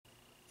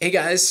Hey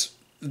guys,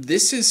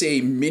 this is a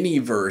mini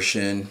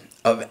version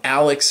of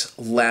Alex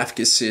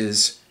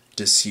Lafkas's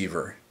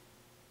Deceiver.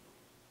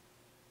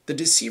 The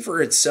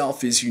Deceiver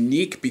itself is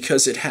unique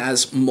because it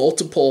has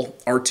multiple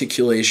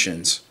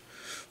articulations.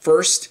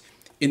 First,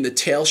 in the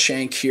tail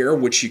shank here,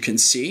 which you can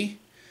see,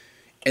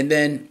 and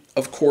then,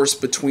 of course,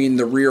 between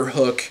the rear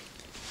hook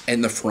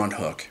and the front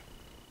hook.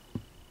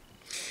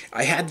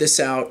 I had this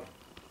out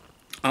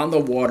on the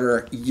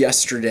water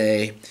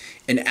yesterday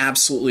and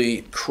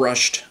absolutely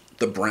crushed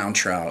the brown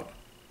trout.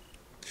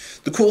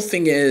 The cool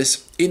thing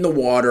is, in the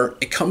water,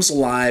 it comes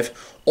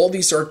alive, all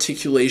these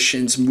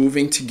articulations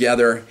moving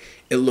together,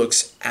 it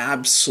looks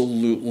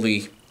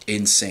absolutely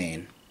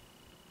insane.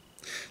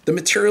 The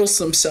materials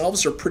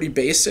themselves are pretty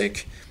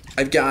basic.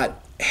 I've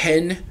got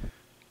hen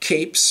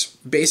capes,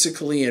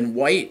 basically in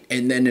white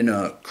and then in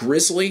a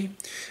grizzly.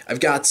 I've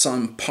got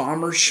some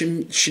Palmer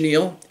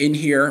chenille in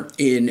here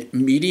in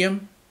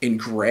medium, in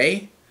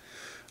gray.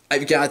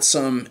 I've got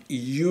some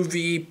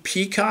UV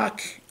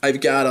peacock.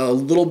 I've got a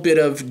little bit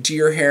of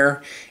deer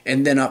hair,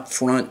 and then up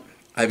front,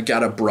 I've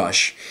got a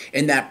brush.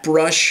 And that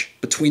brush,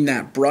 between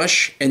that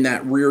brush and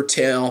that rear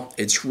tail,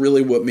 it's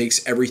really what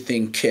makes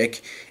everything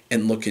kick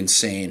and look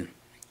insane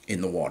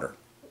in the water.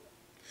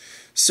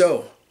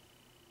 So,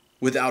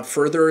 without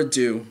further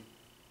ado,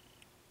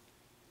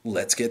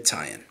 let's get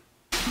tying.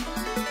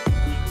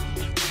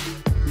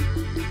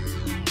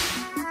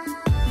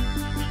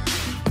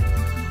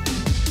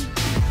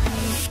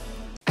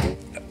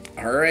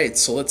 Alright,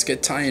 so let's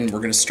get tying. We're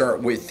going to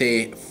start with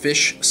a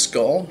fish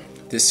skull.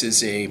 This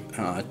is a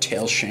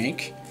tail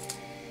shank.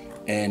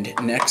 And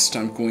next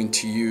I'm going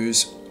to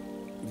use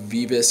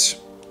Vivus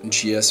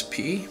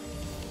GSP.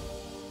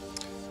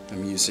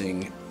 I'm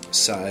using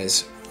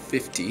size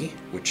 50,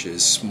 which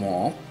is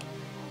small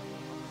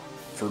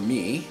for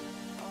me.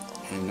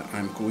 And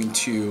I'm going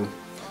to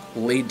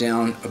lay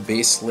down a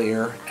base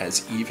layer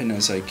as even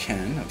as I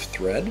can of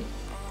thread.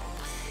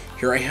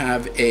 Here I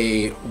have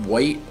a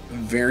white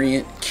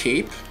variant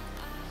cape,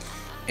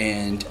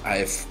 and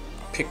I've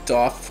picked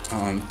off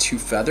 2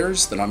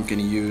 feathers that I'm going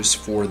to use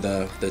for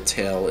the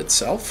tail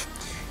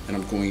itself, and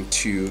I'm going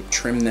to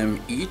trim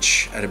them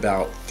each at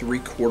about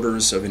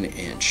 3/4 of an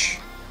inch.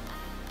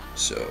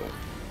 So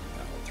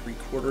about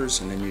 3/4,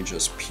 and then you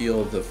just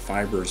peel the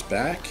fibers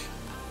back.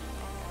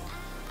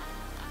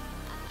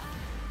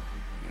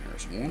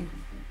 There's one.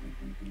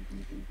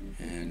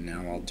 And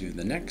now I'll do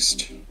the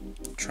next.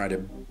 Try to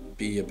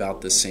be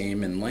about the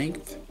same in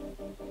length.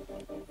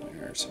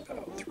 There's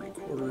about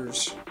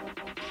 3/4.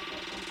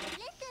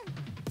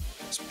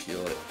 Just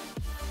peel it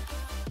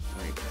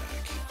right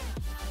back.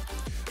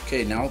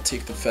 Okay, now I'll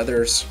take the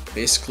feathers,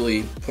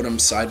 basically put them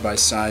side by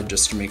side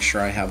just to make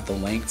sure I have the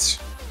lengths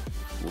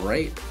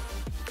right.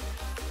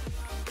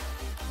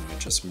 And I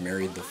just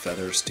married the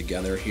feathers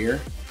together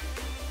here.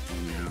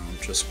 And now I'm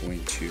just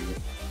going to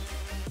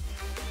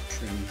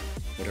trim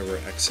whatever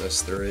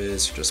excess there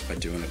is just by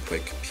doing a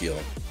quick peel.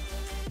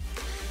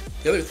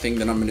 The other thing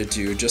that I'm going to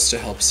do just to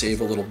help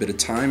save a little bit of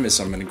time is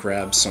I'm going to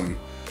grab some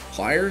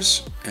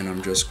pliers and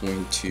I'm just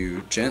going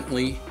to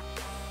gently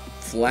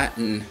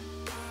flatten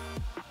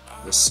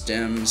the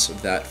stems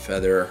of that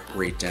feather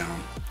right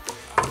down.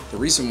 The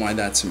reason why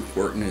that's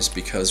important is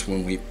because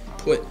when we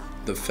put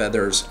the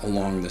feathers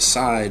along the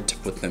side to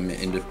put them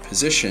into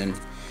position,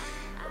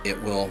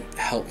 it will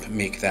help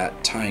make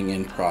that tying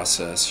in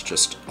process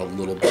just a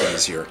little bit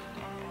easier.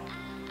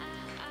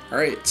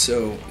 Alright,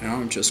 so now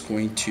I'm just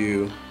going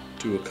to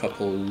do a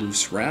couple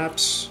loose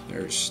wraps.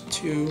 There's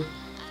 2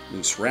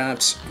 loose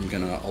wraps. I'm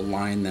going to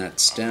align that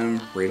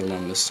stem right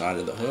along the side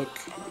of the hook.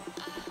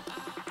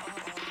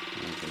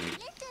 I'm going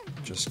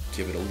to just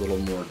give it a little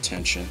more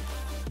tension.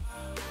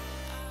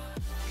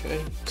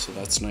 Okay, so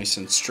that's nice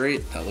and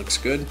straight. That looks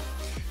good.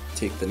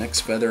 Take the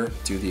next feather,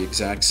 do the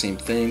exact same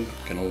thing.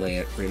 I'm going to lay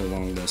it right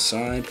along the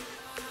side.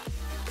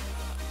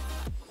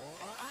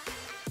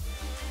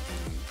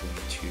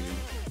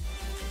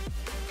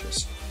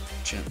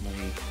 Gently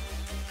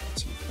put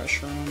some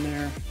pressure on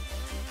there,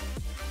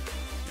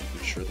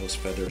 making sure those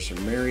feathers are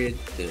married,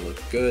 they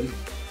look good.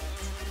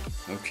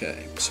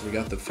 Okay, so we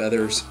got the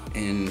feathers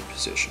in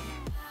position.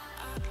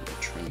 Gonna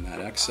trim that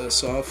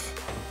excess off.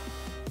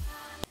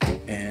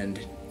 And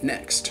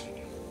next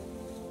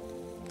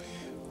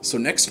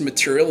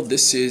material,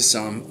 this is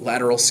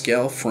lateral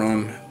scale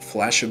from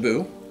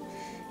Flashaboo,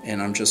 and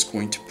I'm just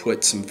going to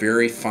put some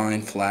very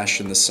fine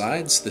flash in the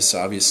sides. This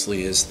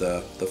obviously is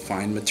the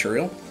fine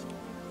material.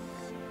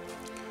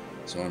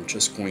 So I'm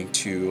just going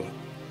to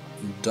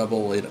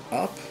double it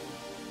up,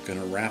 I'm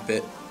going to wrap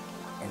it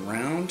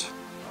around,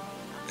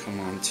 come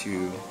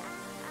onto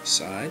the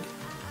side,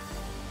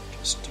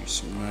 just do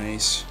some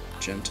nice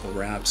gentle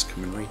wraps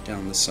coming right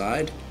down the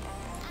side.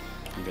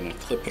 I'm going to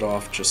clip it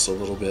off just a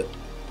little bit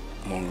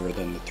longer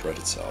than the thread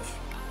itself,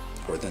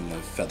 or than the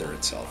feather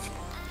itself.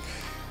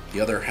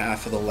 The other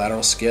half of the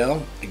lateral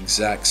scale,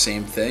 exact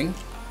same thing.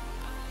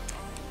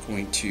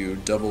 Going to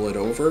double it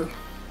over,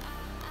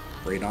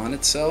 right on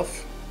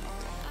itself.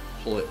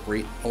 Pull it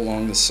right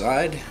along the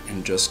side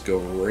and just go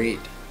right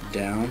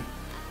down,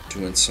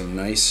 doing some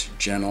nice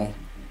gentle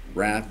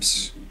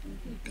wraps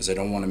because I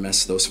don't want to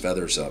mess those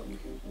feathers up.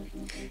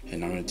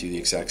 And I'm going to do the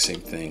exact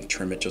same thing,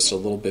 trim it just a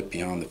little bit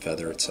beyond the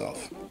feather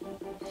itself.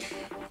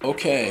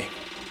 Okay,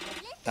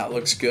 that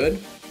looks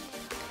good.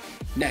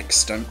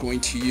 Next, I'm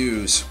going to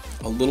use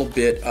a little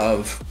bit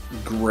of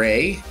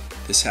gray.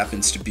 This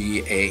happens to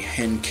be a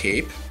hen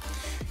cape.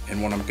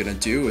 And what I'm going to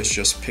do is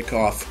just pick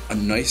off a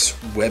nice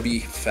webby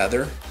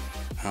feather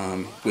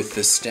with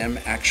the stem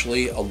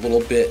actually a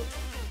little bit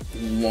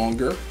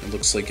longer. It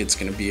looks like it's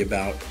going to be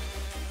about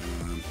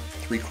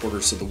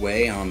 3/4 of the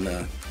way on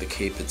the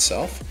cape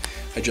itself.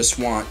 I just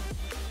want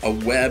a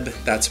web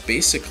that's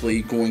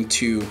basically going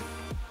to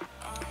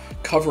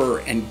cover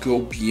and go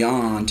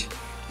beyond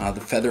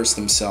the feathers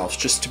themselves,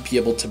 just to be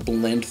able to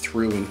blend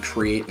through and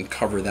create and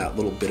cover that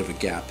little bit of a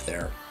gap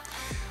there.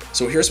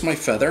 So here's my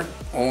feather.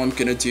 All I'm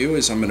going to do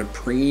is I'm going to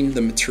preen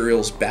the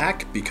materials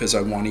back because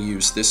I want to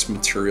use this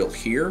material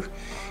here,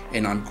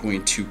 and I'm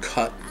going to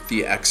cut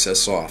the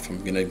excess off.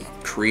 I'm going to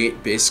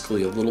create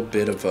basically a little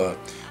bit of a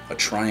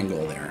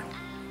triangle there.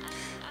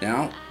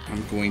 Now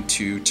I'm going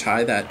to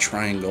tie that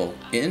triangle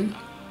in.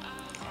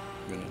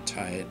 I'm going to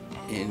tie it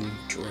in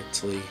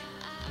directly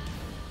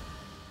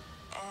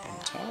on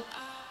top,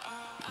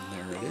 and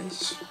there it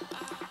is.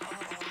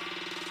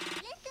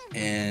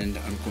 And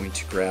I'm going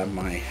to grab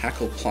my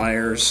hackle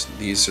pliers.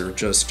 These are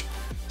just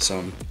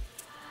some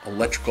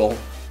electrical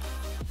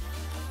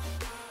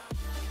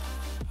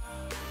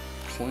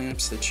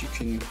clamps that you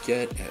can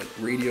get at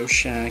Radio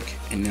Shack,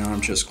 and now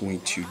I'm just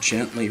going to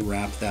gently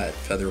wrap that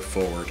feather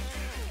forward.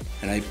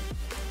 And I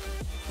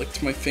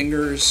licked my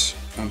fingers,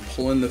 I'm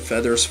pulling the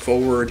feathers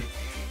forward,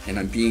 and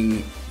I'm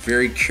being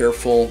very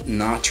careful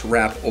not to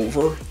wrap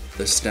over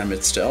the stem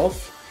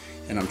itself,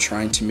 and I'm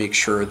trying to make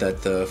sure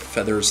that the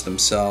feathers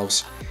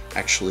themselves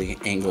actually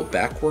angle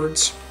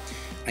backwards.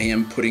 I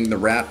am putting the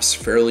wraps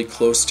fairly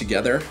close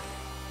together,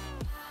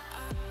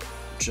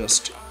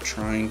 just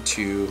trying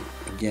to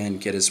again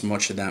get as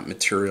much of that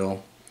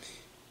material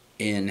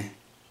in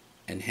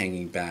and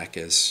hanging back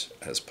as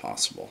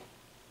possible.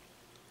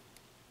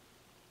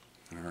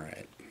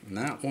 Alright, and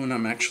that one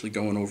I'm actually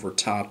going over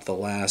top the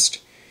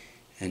last,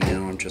 and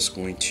now I'm just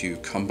going to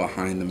come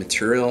behind the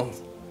material.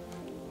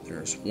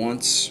 There's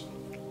once,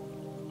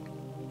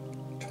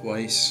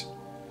 twice,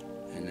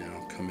 and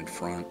now come in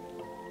front.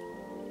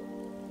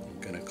 I'm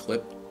going to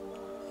clip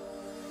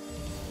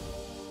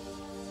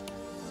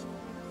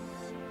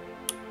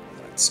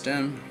that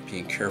stem,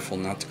 being careful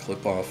not to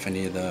clip off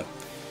any of the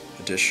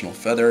additional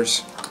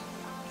feathers.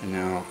 And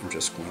now I'm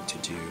just going to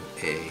do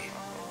a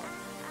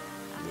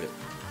whip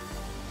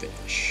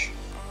finish.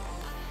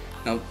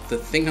 Now the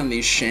thing on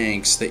these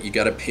shanks that you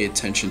got to pay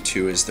attention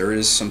to is there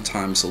is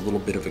sometimes a little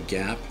bit of a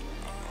gap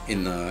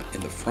in the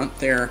front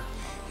there,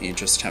 and you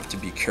just have to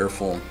be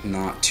careful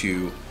not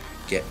to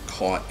get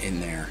caught in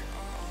there.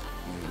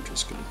 And I'm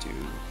just going to do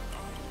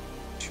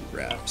 2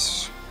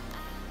 wraps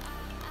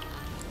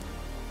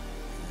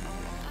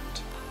and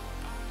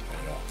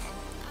tie it off.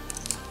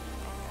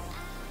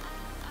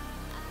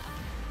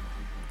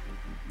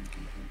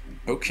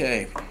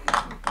 Okay,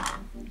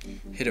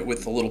 hit it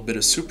with a little bit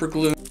of super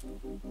glue.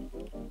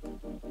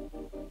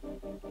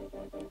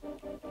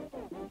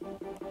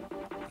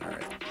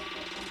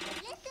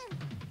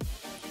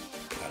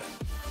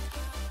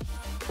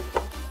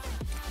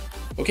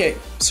 Okay,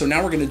 so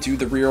now we're going to do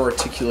the rear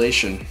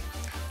articulation.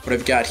 What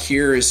I've got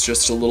here is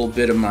just a little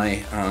bit of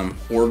my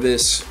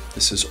Orvis.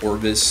 This is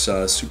Orvis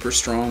Super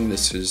Strong.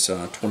 This is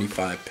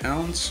 25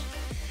 pounds.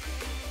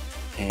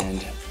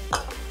 And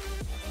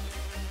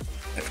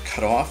I've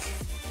cut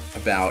off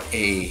about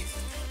a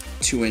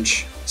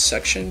 2-inch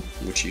section,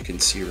 which you can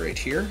see right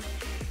here.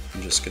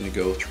 I'm just going to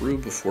go through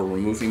before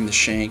removing the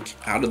shank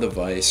out of the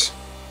vise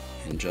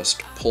and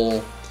just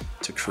pull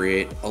to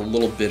create a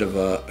little bit of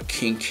a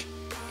kink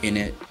in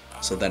it,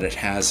 so that it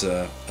has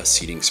a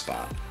seating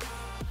spot.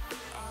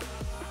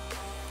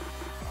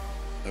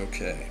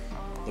 Okay,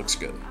 looks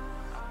good.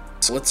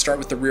 So let's start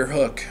with the rear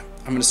hook.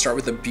 I'm going to start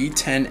with a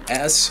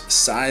B10S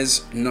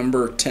size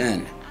number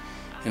 10.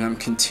 And I'm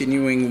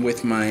continuing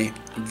with my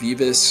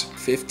Vivus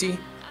 50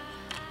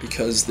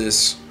 because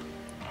this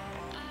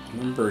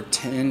number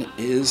 10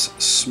 is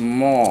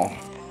small.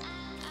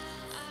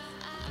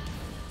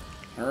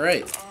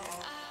 Alright,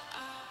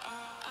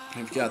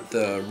 I've got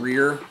the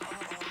rear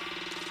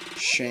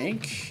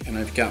shank, and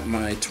I've got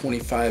my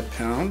 25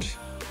 pound,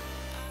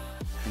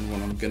 and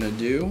what I'm gonna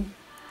do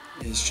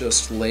is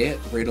just lay it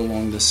right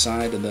along the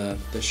side of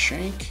the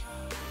shank,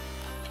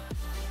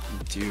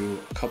 do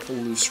a couple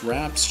loose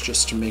wraps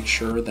just to make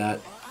sure that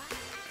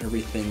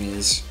everything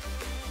is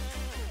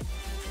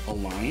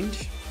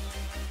aligned.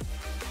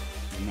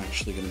 I'm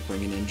actually going to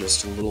bring it in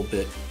just a little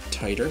bit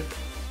tighter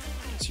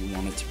because you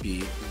want it to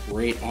be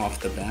right off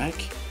the back,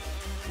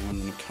 and I'm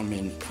going to come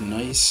in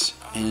nice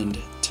and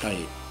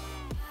tight.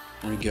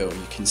 There we go.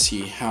 You can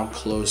see how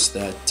close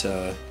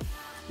that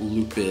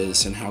loop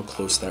is and how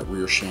close that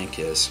rear shank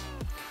is.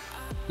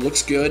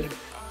 Looks good.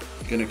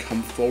 I'm going to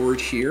come forward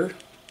here,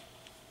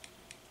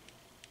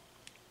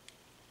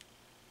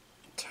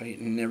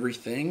 tighten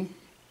everything,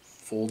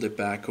 fold it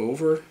back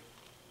over,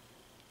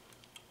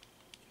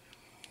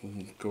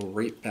 We'll go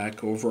right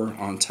back over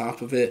on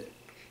top of it,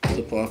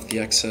 clip off the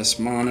excess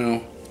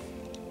mono,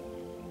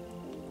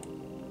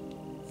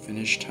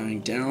 finish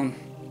tying down.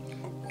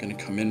 I'm going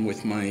to come in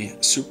with my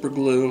super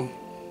glue,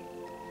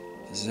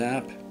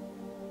 zap,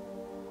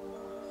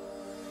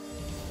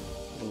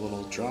 put a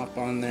little drop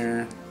on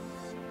there,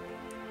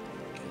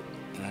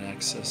 get that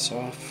excess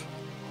off,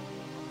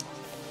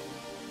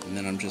 and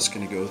then I'm just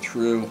going to go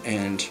through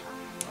and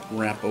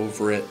wrap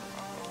over it,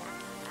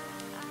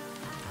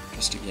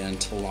 just again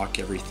to lock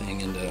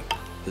everything into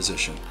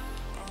position.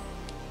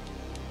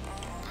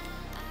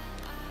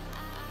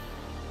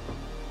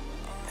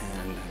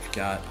 And I've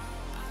got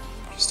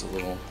just a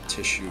little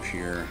tissue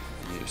here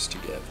used to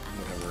get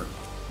whatever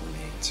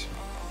remains.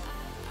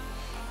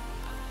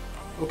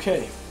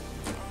 Okay,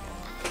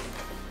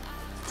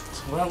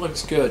 so that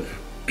looks good.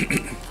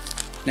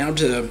 Now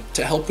to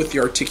help with the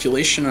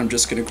articulation, I'm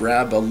just going to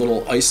grab a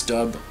little ice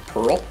dub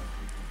pearl.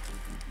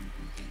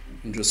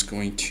 I'm just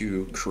going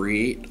to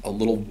create a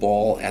little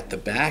ball at the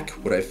back.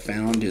 What I've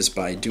found is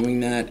by doing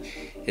that,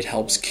 it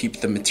helps keep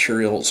the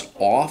materials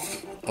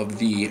off of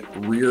the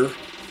rear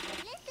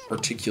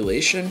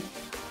articulation.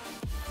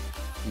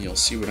 And you'll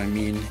see what I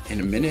mean in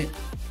a minute.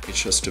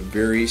 It's just a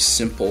very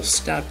simple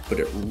step, but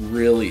it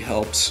really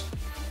helps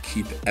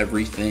keep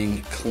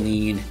everything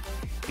clean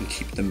and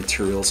keep the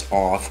materials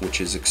off,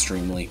 which is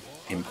extremely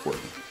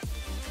important.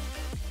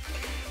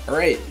 All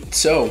right,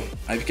 so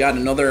I've got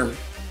another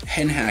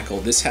hen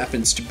hackle. This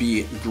happens to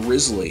be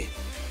grizzly.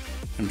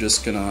 I'm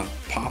just gonna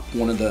pop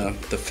one of the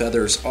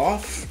feathers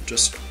off,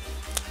 just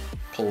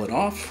pull it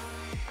off,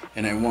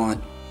 and I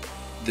want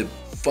the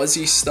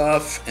fuzzy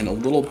stuff and a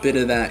little bit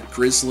of that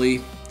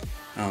grizzly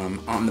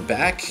on the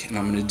back, and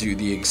I'm gonna do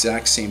the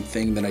exact same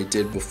thing that I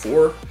did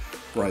before,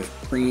 where I've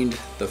preened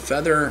the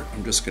feather.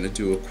 I'm just gonna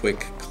do a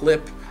quick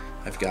clip.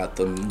 I've got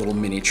the little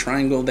mini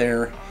triangle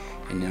there,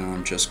 and now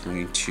I'm just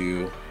going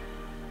to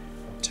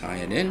tie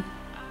it in.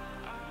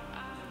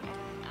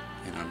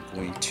 And I'm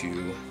going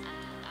to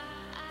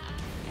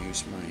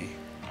use my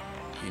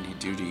handy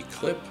duty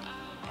clip,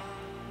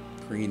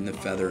 preen the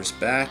feathers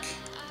back.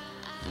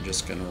 I'm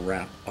just going to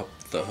wrap up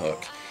the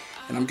hook.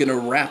 And I'm going to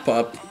wrap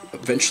up,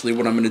 eventually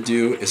what I'm going to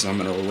do is I'm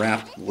going to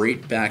wrap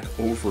right back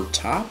over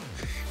top.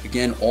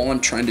 Again, all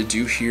I'm trying to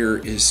do here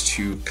is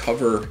to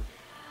cover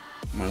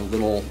my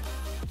little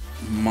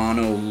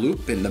mono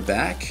loop in the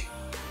back.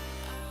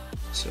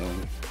 So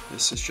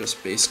this is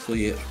just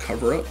basically a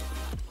cover up.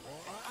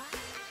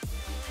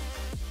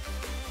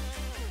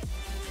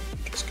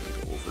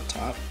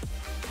 Top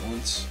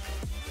once,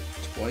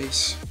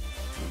 twice.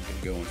 I'm going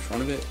to go in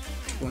front of it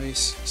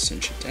twice,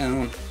 cinch it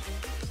down,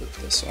 clip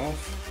this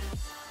off.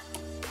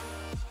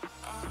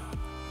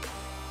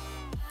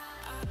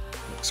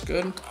 Looks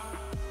good.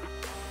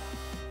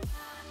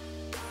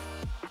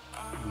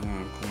 Now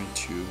I'm going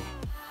to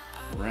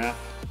wrap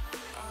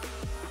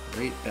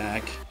right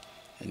back,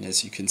 and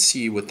as you can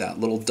see, what that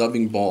little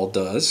dubbing ball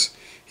does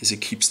is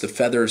it keeps the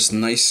feathers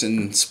nice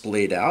and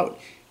splayed out,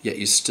 yet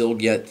you still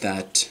get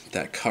that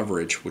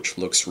coverage, which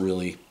looks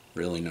really,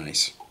 really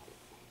nice.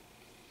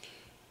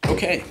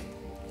 Okay,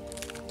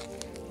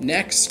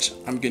 next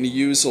I'm going to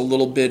use a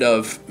little bit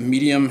of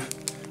medium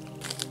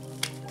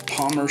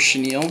Palmer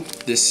chenille.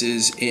 This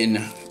is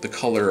in the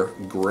color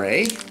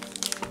gray.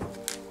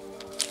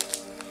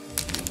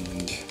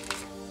 And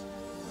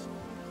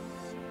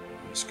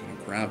I'm just going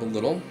to grab a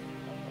little,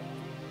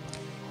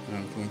 and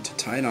I'm going to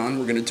tie it on.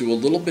 We're going to do a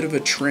little bit of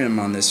a trim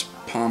on this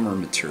Palmer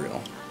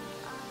material.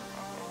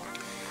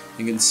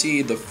 You can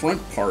see the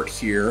front part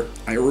here,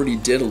 I already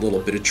did a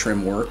little bit of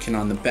trim work, and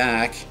on the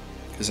back,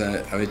 because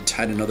I had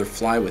tied another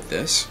fly with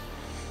this,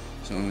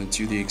 so I'm going to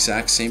do the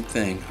exact same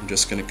thing. I'm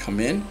just going to come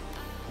in,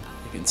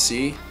 you can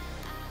see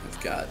I've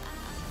got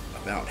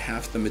about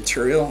half the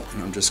material,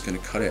 and I'm just going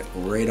to cut it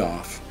right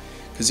off.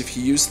 Because if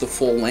you use the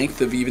full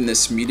length of even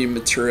this medium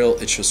material,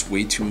 it's just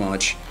way too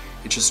much.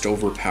 It just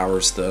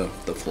overpowers the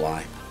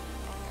fly.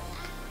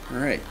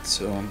 Alright,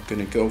 so I'm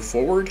going to go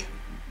forward.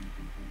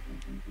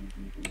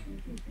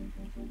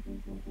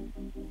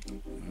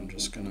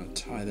 Just gonna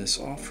tie this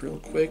off real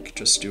quick,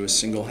 just do a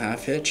single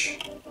half hitch,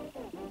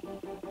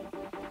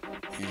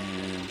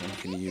 and I'm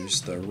gonna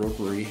use the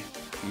rotary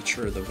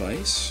feature of the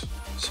vise.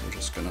 So I'm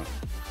just gonna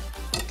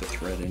put the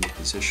thread in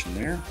position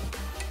there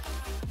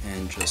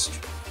and just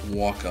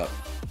walk up.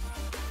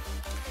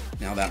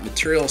 Now that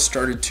material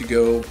started to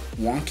go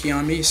wonky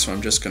on me, so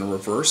I'm just gonna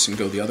reverse and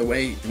go the other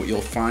way. What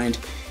you'll find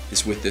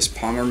is with this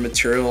Palmer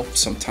material,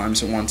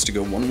 sometimes it wants to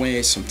go one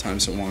way,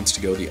 sometimes it wants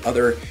to go the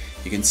other.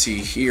 You can see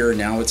here,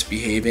 now it's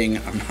behaving.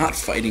 I'm not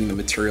fighting the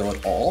material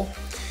at all.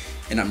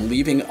 And I'm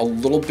leaving a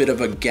little bit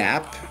of a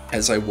gap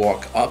as I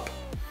walk up,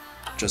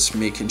 just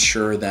making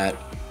sure that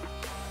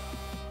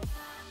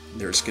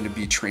there's going to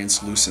be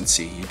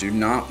translucency. You do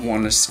not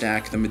want to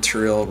stack the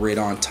material right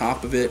on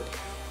top of it.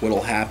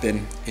 What'll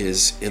happen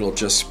is it'll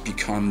just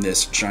become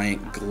this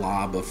giant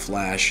glob of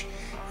flash,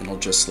 and it'll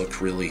just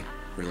look really,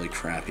 really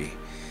crappy.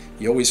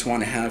 You always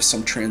want to have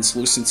some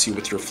translucency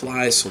with your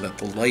fly so that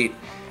the light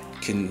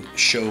can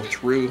show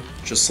through,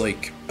 just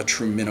like a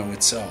true minnow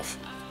itself.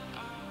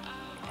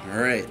 All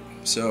right,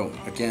 so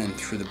again,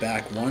 through the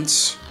back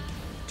once,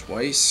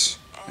 twice,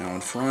 now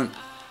in front,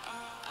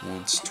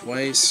 once,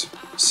 twice,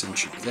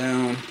 cinch it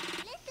down,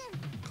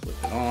 clip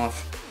it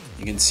off.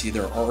 You can see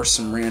there are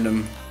some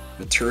random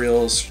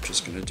materials.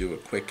 Just gonna do a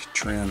quick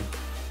trim,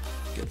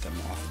 get them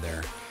off of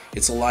there.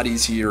 It's a lot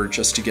easier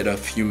just to get a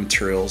few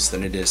materials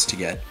than it is to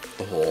get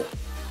the whole.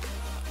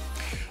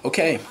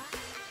 Okay,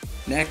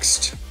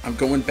 next I'm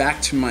going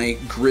back to my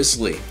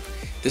grizzly.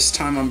 This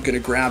time I'm gonna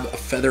grab a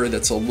feather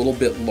that's a little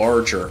bit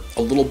larger,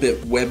 a little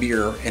bit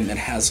webbier, and that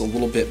has a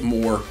little bit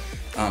more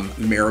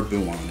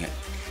marabou on it.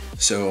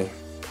 So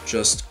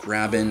just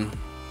grabbing,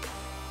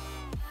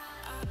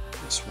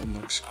 this one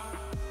looks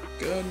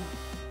good.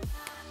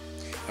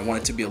 I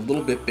want it to be a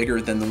little bit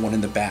bigger than the one in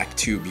the back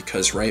too,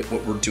 because right,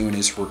 what we're doing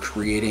is we're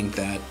creating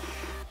that,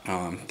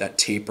 that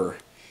taper,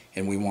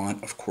 and we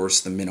want, of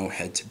course, the minnow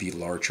head to be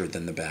larger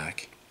than the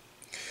back.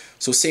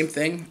 So same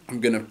thing, I'm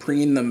gonna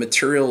preen the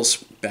materials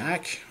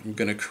back. I'm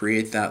gonna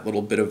create that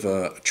little bit of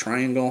a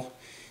triangle,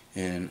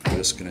 and I'm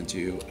just gonna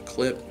do a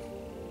clip,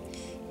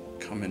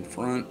 come in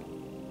front,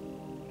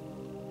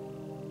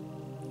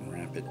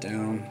 wrap it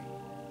down,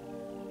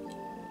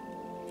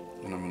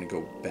 and I'm gonna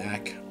go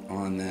back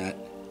on that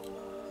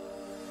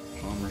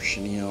Palmer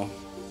chenille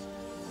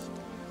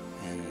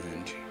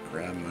and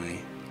grab my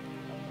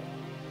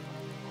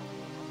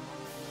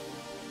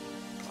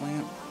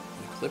clamp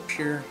and clip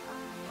here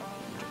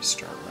and just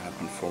start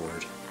wrapping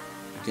forward.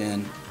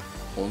 Again,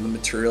 pulling the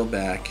material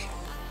back,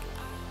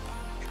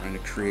 trying to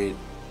create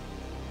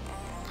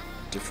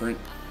a different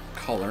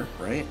color,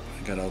 right?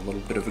 I got a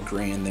little bit of a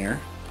gray in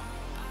there.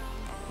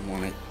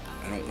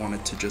 I don't want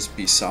it to just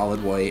be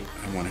solid white.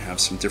 I want to have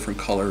some different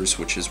colors,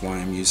 which is why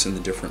I'm using the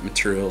different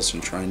materials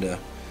and trying to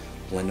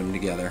blend them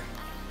together.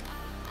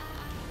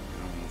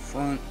 Now on the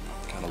front,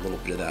 got a little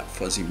bit of that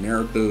fuzzy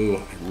marabou.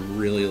 I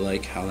really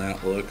like how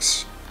that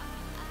looks.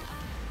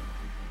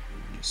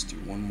 Just do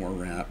one more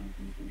wrap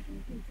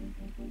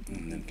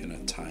and then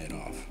gonna tie it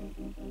off.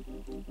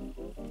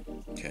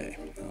 Okay,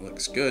 that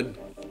looks good.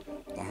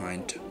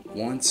 Behind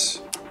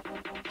once,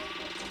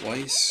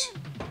 twice,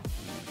 and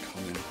then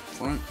come in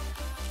front.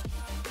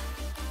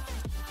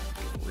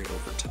 Go right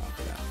over top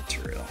of that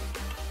material.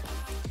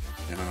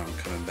 Now I'm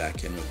coming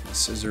back in with my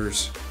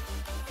scissors.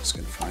 Just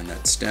gonna find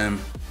that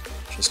stem.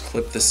 Just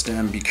clip the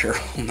stem. Be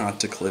careful not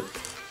to clip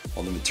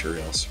all the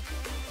materials.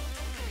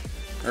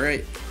 All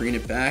right, preen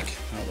it back.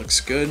 That looks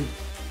good.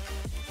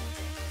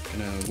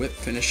 Gonna whip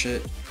finish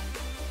it.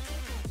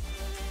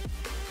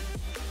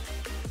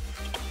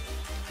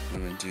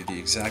 I'm gonna do the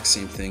exact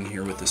same thing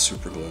here with the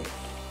super glue.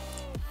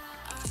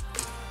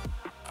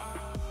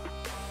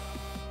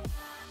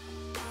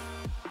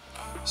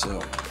 So,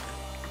 I'm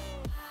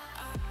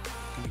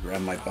gonna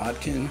grab my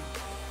bodkin.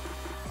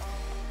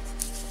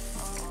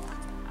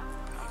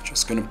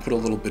 Just gonna put a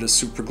little bit of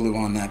super glue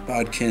on that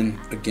bodkin.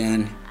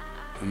 Again,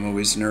 I'm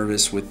always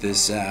nervous with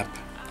this zap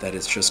that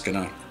it's just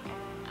gonna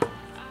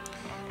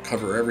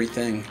cover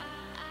everything.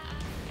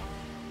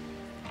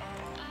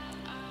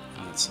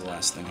 And that's the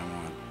last thing I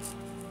want.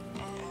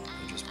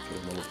 I just put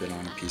a little bit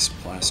on a piece of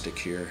plastic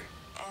here,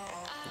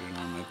 put it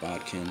on my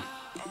bodkin,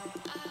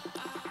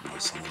 and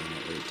just laying it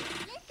right down.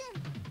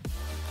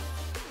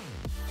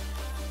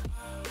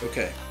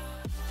 Okay,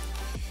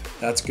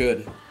 that's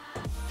good.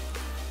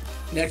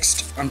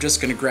 Next, I'm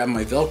just gonna grab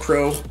my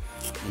Velcro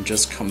and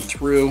just come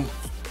through,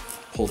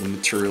 pull the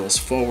materials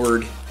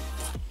forward.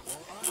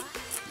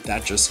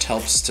 That just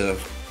helps to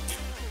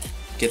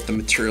get the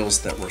materials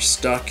that were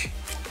stuck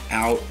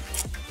out.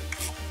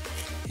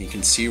 And you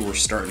can see we're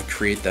starting to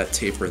create that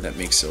taper that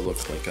makes it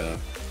look like a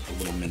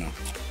little minnow.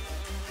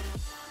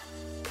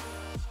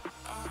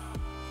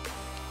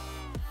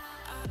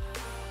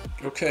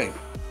 Okay.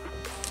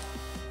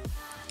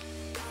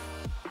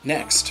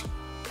 Next,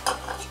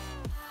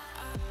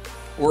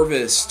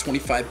 Orvis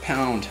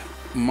 25-pound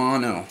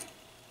mono.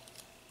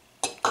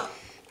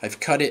 I've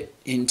cut it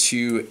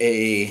into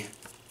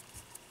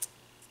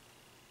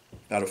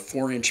about a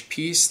 4-inch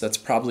piece. That's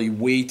probably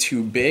way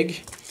too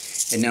big.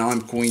 And now I'm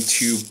going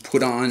to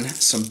put on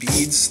some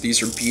beads.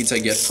 These are beads I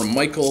get from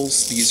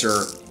Michaels. These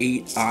are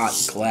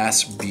 8/0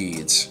 glass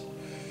beads.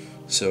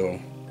 So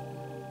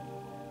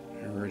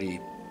I already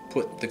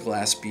put the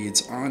glass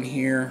beads on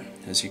here.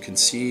 As you can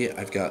see,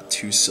 I've got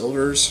 2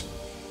 silvers.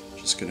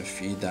 Just gonna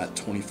feed that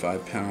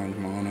 25-pound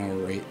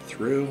mono right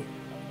through.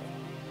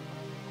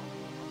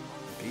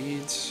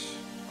 Beads.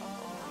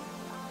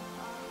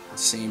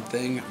 Same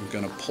thing, I'm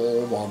gonna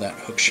pull while that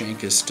hook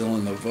shank is still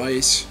in the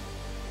vise.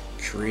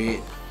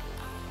 Create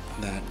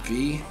that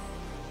V.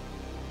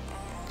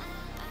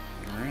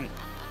 Alright,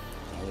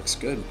 that looks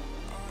good.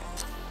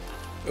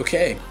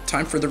 Okay,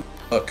 time for the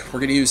hook. We're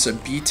gonna use a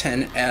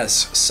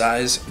B10S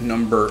size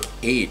number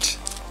 8.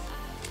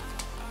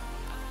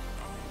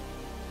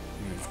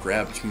 I've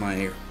grabbed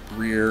my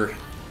rear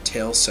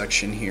tail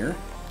section here,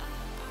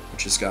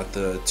 which has got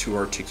the 2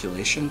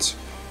 articulations.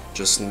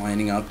 Just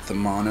lining up the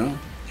mono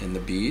and the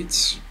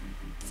beads.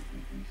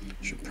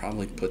 Should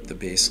probably put the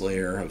base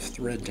layer of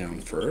thread down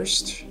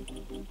first.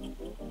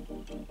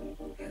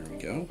 There we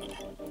go.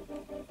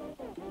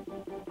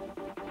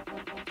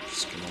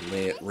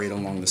 lay it right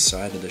along the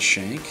side of the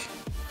shank.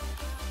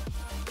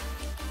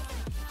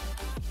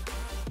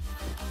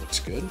 Looks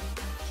good.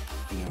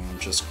 Now I'm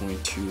just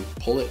going to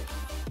pull it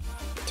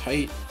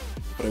tight,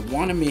 but I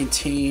want to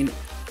maintain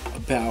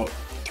about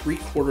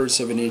 3/4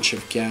 of an inch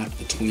of gap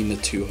between the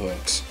two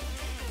hooks.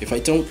 If I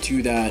don't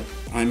do that,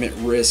 I'm at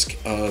risk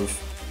of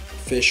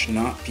fish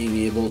not being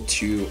able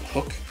to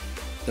hook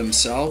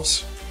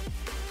themselves,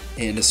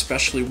 and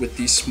especially with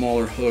these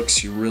smaller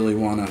hooks, you really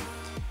want to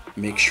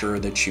make sure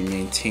that you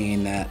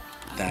maintain that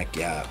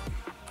gap.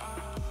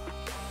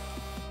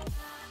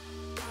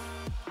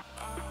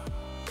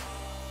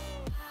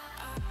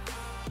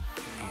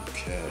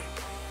 Okay.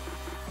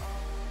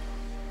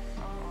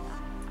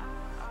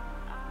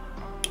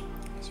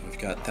 So I've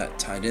got that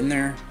tied in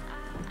there.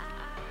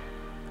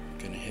 I'm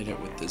gonna hit it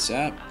with the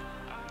zap.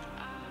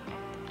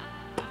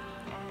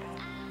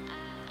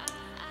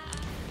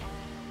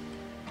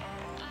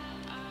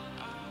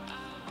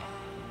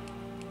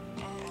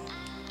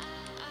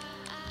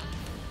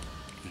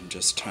 And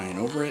just tying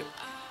over it.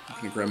 I'm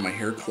gonna grab my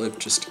hair clip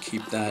just to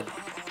keep that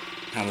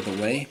out of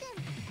the way.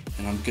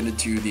 And I'm gonna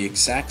do the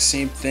exact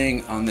same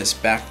thing on this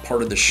back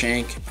part of the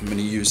shank. I'm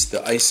gonna use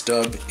the ice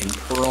dub in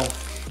pearl,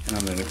 and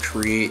I'm gonna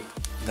create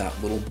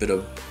that little bit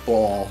of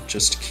ball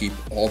just to keep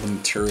all the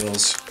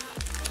materials,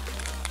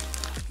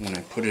 when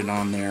I put it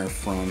on there,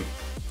 from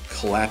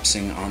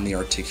collapsing on the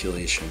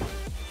articulation,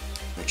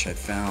 which I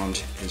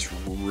found is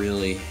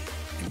really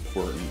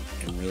important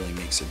and really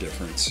makes a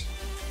difference.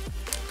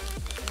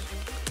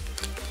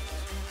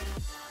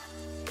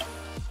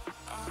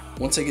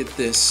 Once I get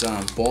this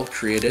ball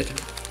created,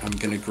 I'm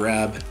going to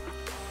grab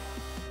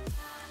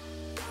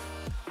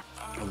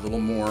a little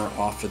more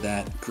off of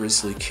that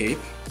grizzly cape,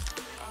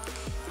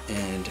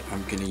 and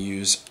I'm going to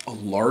use a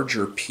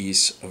larger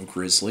piece of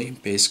grizzly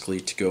basically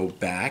to go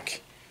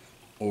back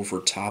over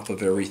top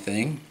of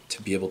everything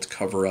to be able to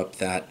cover up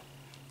that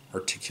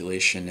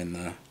articulation in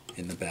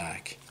the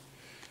back.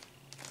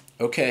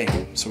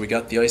 Okay, so we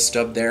got the ice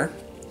dub there.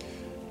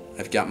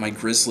 I've got my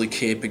grizzly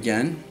cape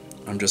again.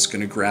 I'm just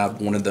going to grab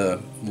one of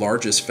the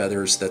largest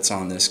feathers that's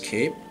on this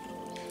cape.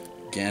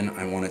 Again,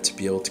 I want it to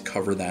be able to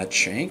cover that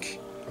shank.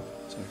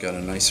 So I've got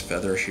a nice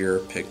feather here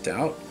picked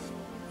out,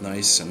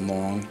 nice and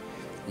long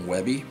and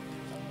webby.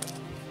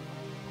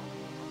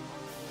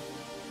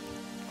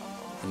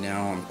 And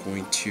now I'm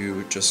going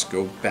to just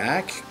go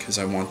back because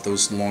I want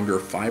those longer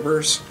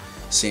fibers.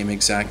 Same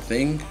exact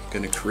thing, I'm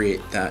going to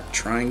create that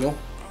triangle.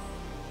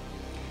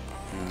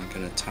 And I'm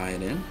going to tie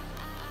it in.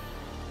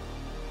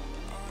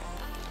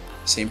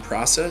 Same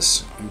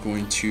process, I'm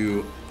going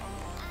to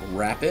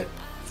wrap it.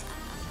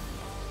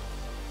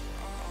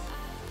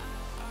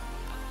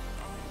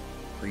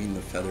 Bring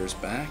the feathers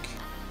back.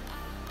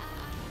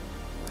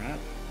 Wrap.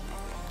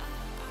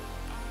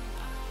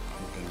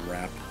 I'm going to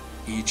wrap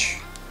each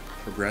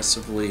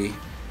progressively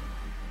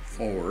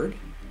forward.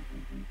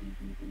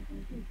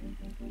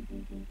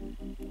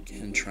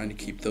 Again, trying to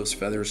keep those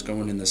feathers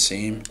going in the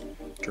same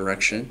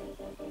direction.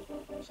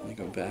 So they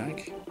go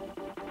back.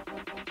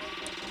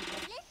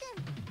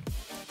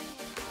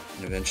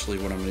 And eventually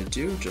what I'm going to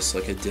do, just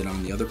like I did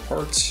on the other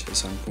parts,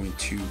 is I'm going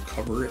to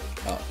cover it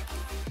up.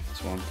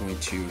 So I'm going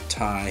to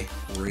tie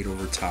right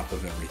over top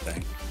of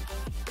everything.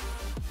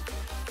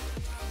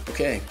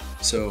 Okay,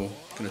 so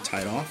I'm going to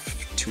tie it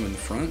off, 2 in the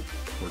front,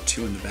 or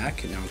 2 in the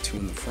back, and now 2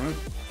 in the front.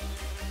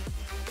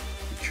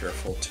 Be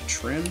careful to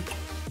trim,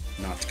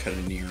 not to cut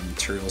any of your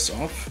materials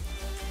off.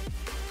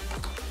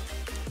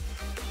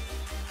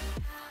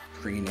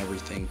 Green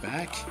everything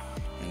back,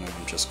 and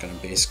I'm just going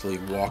to basically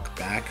walk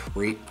back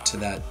right to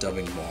that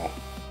dubbing ball.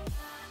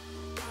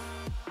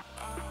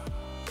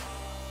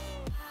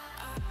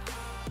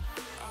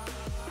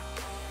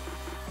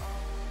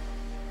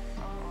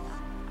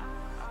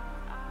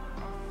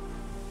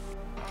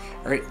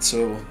 Alright,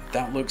 so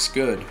that looks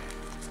good.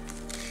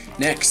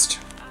 Next,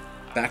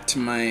 back to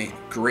my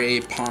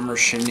gray Palmer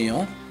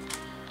chenille.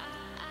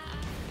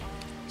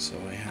 So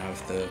I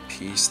have the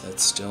piece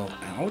that's still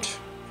out.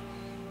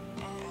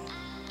 I'm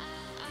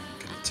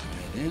going to tie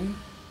it in.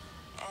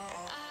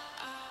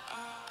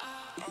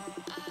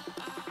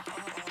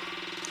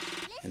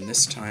 And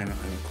this time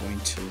I'm going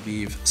to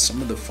leave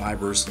some of the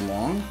fibers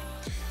long.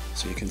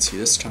 So you can see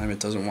this time it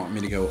doesn't want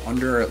me to go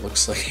under, it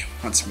looks like it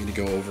wants me to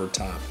go over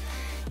top.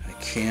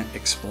 I can't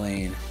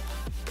explain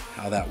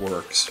how that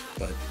works,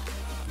 but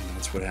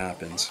that's what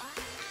happens.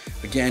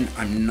 Again,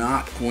 I'm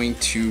not going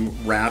to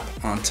wrap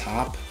on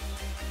top.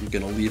 I'm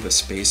going to leave a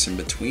space in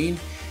between,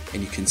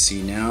 and you can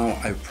see now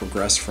I've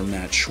progressed from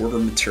that shorter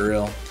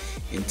material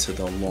into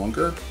the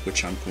longer,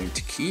 which I'm going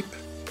to keep,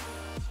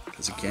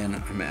 because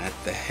again, I'm at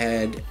the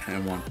head and I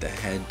want the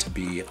head to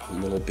be a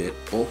little bit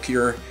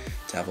bulkier,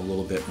 to have a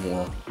little bit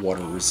more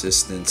water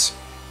resistance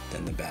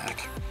than the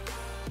back.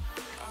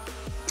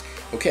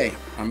 Okay,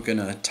 I'm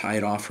gonna tie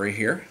it off right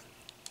here,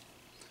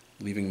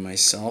 leaving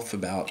myself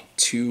about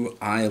 2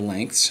 eye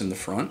lengths in the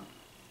front.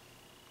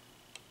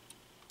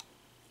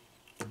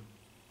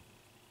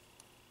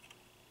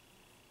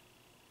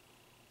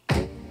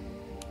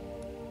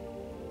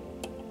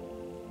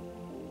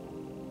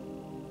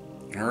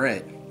 All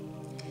right.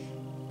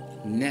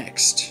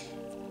 Next,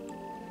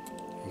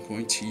 I'm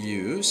going to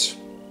use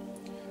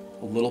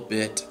a little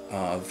bit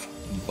of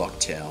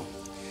bucktail.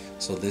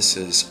 So this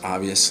is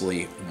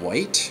obviously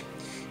white,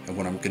 and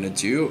what I'm going to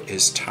do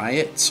is tie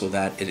it so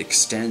that it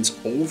extends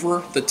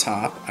over the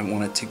top. I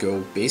want it to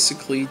go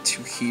basically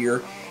to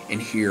here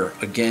and here,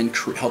 again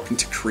helping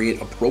to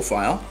create a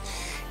profile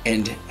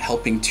and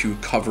helping to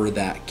cover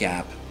that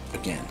gap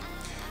again.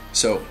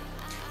 So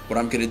what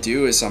I'm going to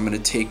do is I'm going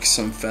to take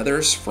some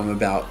feathers from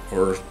about,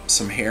 or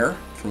some hair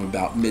from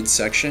about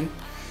midsection.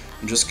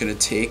 I'm just going to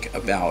take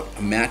about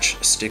a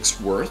matchstick's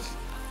worth.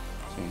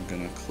 So I'm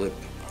going to clip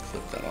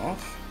that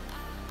off.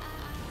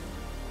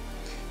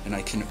 And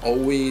I can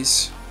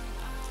always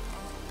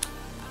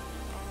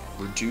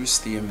reduce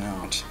the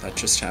amount. That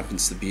just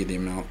happens to be the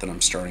amount that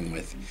I'm starting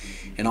with.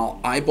 And I'll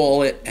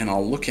eyeball it and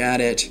I'll look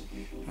at it.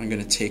 I'm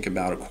going to take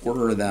about a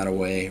quarter of that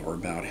away, or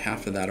about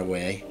half of that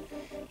away,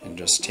 and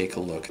just take a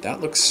look.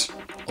 That looks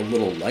a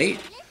little light.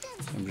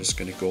 I'm just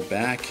going to go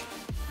back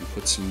and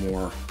put some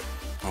more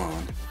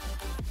on.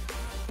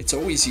 It's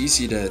always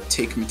easy to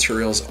take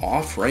materials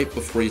off right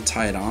before you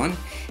tie it on.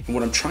 And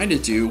what I'm trying to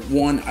do,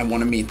 one, I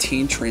want to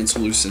maintain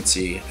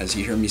translucency, as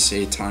you hear me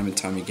say time and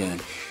time again.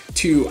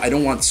 Two, I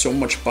don't want so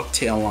much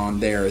bucktail on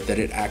there that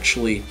it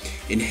actually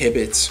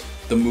inhibits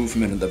the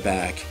movement of the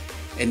back.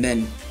 And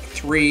then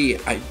three,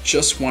 I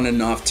just want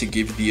enough to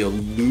give the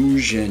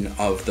illusion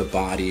of the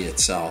body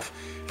itself.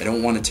 I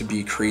don't want it to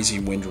be crazy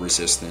wind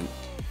resistant.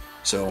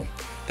 So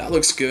that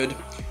looks good.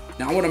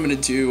 Now what I'm going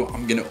to do,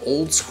 I'm going to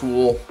old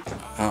school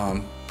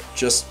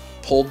just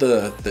pull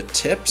the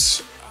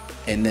tips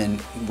and then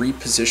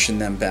reposition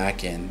them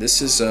back in.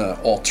 This is an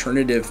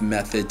alternative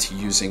method to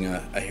using a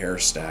hair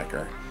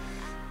stacker.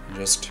 I'm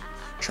just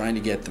trying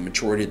to get the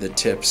majority of the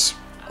tips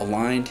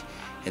aligned,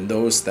 and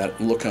those that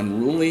look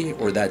unruly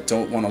or that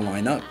don't want to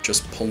line up,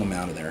 just pull them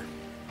out of there.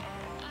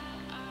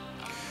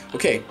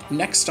 Okay,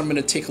 next I'm going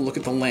to take a look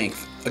at the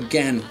length.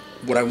 Again,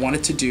 what I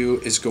wanted to do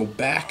is go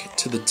back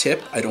to the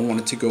tip. I don't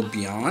want it to go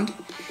beyond.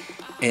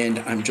 And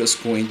I'm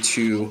just going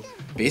to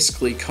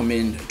basically come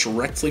in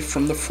directly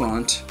from the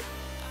front,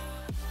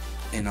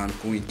 and I'm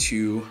going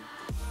to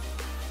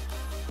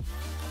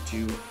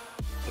do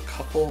a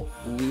couple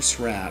loose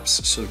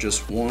wraps. So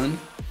just 1,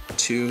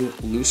 2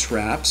 loose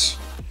wraps.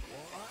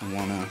 I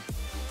want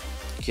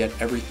to get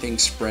everything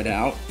spread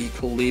out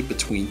equally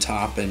between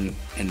top and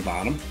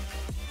bottom.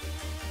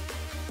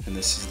 And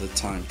this is the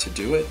time to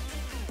do it.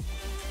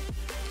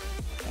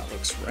 That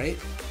looks right.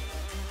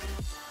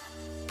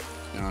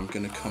 Now I'm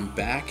going to come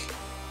back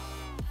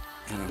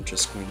and I'm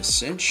just going to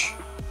cinch.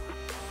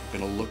 I'm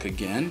going to look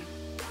again.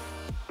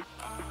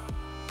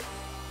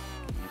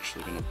 I'm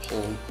actually going to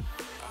pull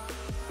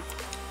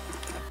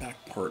that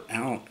back part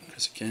out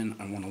because again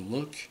I want to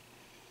look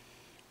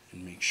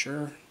and make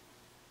sure.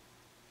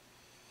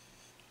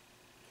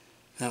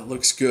 That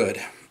looks good.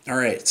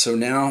 Alright, so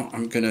now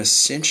I'm going to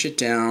cinch it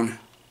down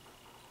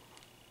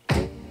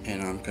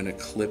and I'm going to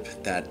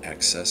clip that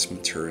excess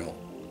material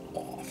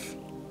off.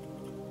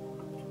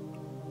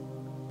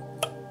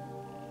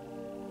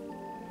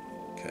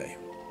 Okay.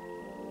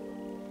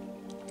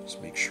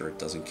 Just make sure it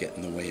doesn't get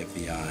in the way of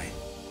the eye.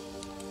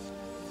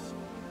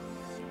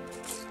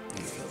 And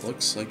if it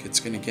looks like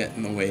it's going to get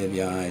in the way of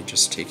the eye,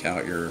 just take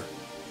out your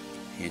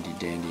handy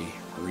dandy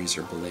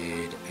razor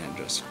blade and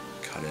just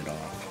cut it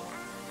off.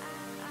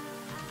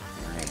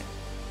 Alright,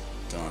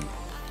 done.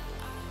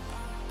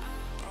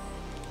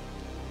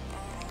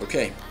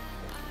 Okay,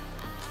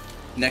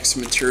 next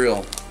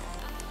material,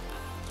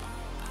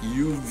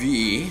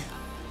 UV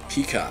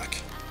peacock.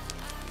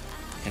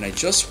 And I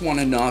just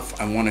want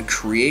enough, I want to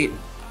create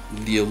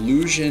the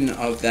illusion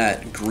of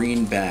that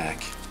green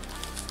back.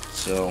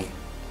 So,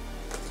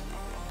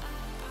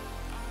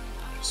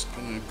 just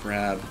gonna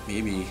grab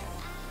maybe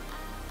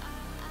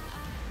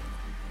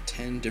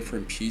 10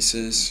 different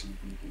pieces.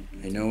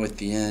 I know at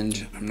the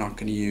end I'm not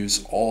going to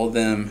use all of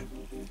them.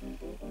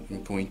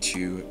 I'm going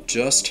to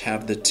just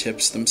have the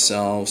tips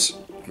themselves.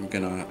 I'm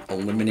going to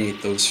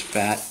eliminate those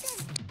fat.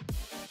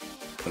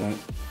 I don't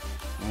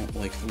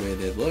like the way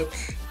they look.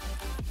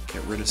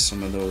 Get rid of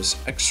some of those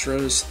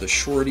extras, the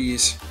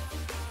shorties.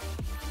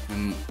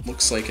 And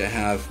looks like I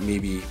have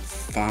maybe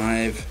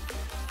 5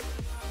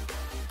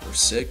 or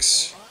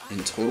 6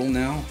 in total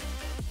now.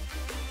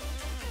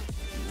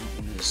 And that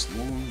one is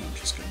long. I'm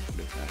just going to put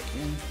it back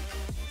in.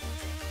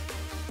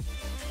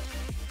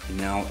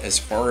 Now, as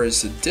far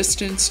as the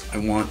distance, I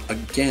want,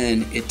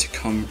 again, it to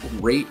come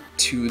right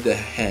to the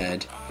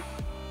head.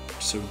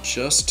 So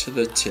just to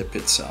the tip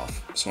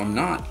itself. So I'm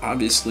not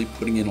obviously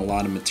putting in a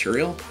lot of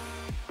material.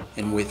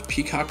 And with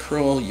peacock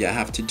curl, you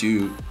have to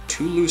do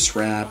 2 loose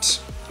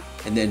wraps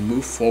and then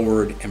move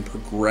forward and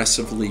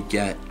progressively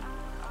get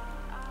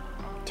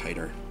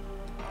tighter.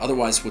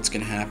 Otherwise, what's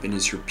going to happen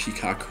is your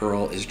peacock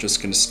curl is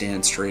just going to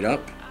stand straight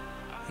up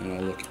and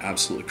it'll look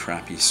absolutely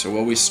crappy. So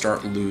always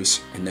start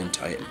loose and then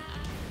tighten.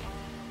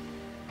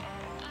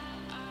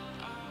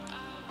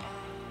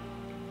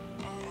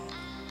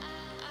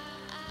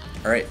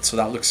 Alright, so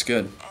that looks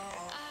good.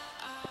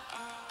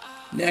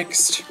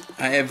 Next,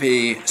 I have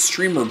a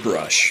streamer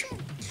brush,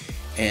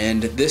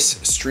 and this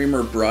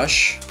streamer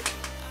brush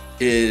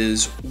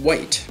is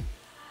white,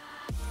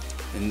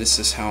 and this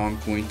is how I'm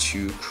going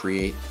to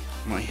create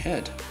my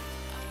head.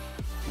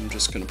 I'm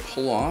just going to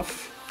pull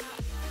off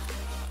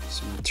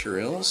some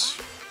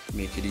materials,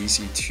 make it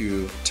easy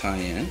to tie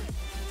in.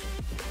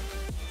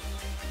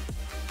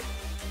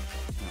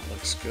 That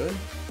looks good.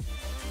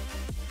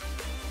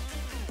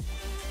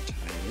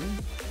 Tie it in.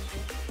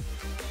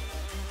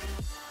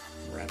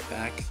 Wrap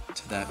back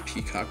to that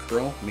peacock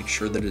curl. Make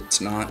sure that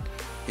it's not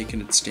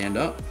making it stand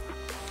up.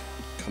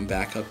 Come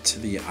back up to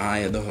the eye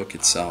of the hook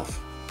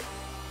itself.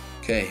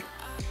 Okay,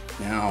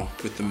 now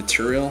with the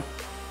material,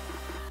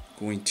 I'm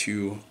going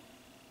to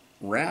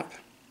wrap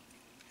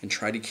and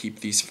try to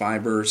keep these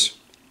fibers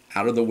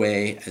out of the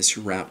way as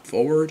you wrap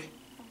forward,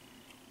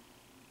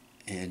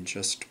 and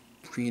just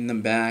preen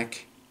them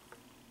back,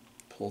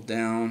 pull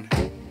down.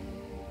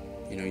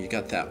 You know, you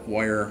got that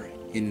wire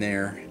in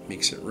there,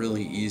 makes it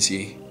really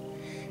easy.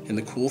 And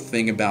the cool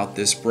thing about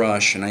this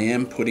brush, and I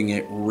am putting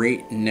it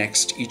right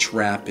next, each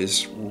wrap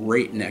is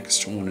right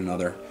next to one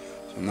another,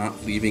 so I'm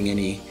not leaving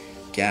any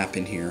gap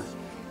in here.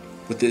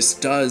 What this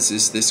does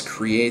is this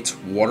creates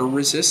water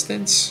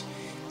resistance,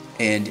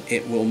 and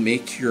it will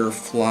make your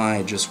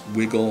fly just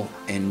wiggle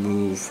and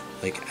move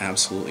like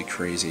absolutely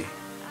crazy.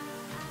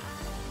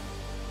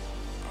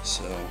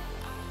 So,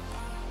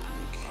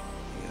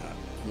 we got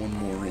one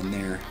more in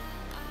there.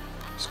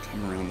 Just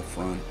come around the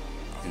front.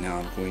 And now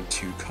I'm going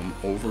to come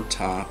over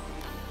top,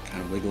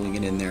 kind of wiggling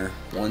it in there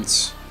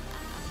once,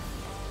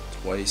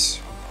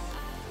 twice,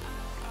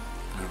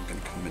 and I'm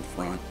going to come in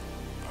front.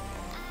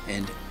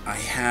 And I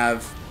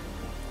have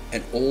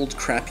an old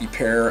crappy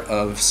pair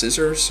of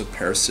scissors, a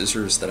pair of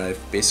scissors that I've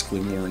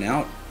basically worn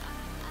out,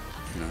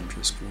 and I'm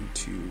just going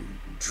to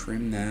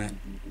trim that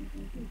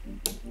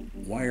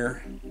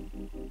wire.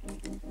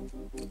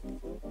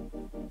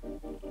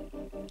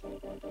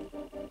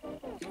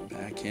 Come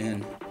back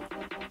in.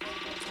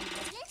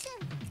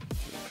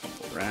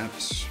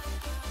 Wraps.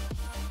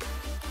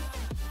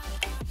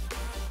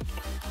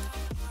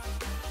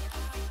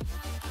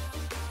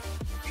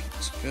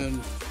 Looks good.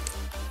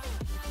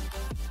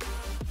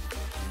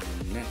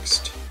 And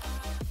next,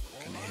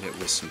 I'm gonna hit it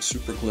with some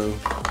super glue,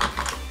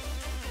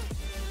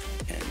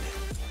 and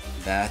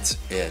that's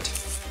it.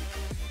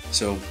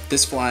 So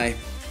this fly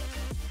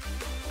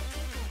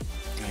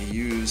I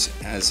use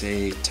as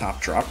a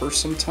top dropper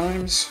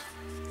sometimes,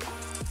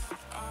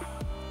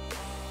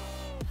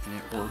 and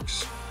it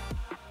works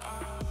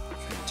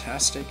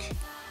fantastic.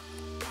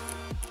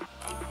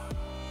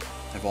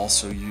 I've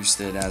also used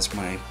it as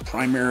my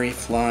primary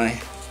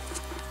fly,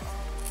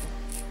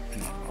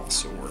 and it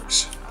also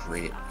works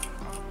great.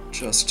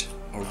 Just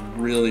a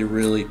really,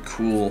 really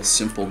cool,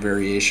 simple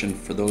variation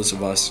for those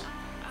of us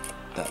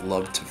that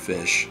love to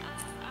fish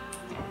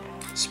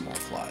small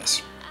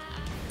flies.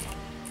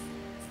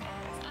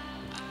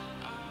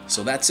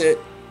 So that's it.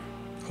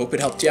 Hope it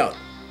helped you out.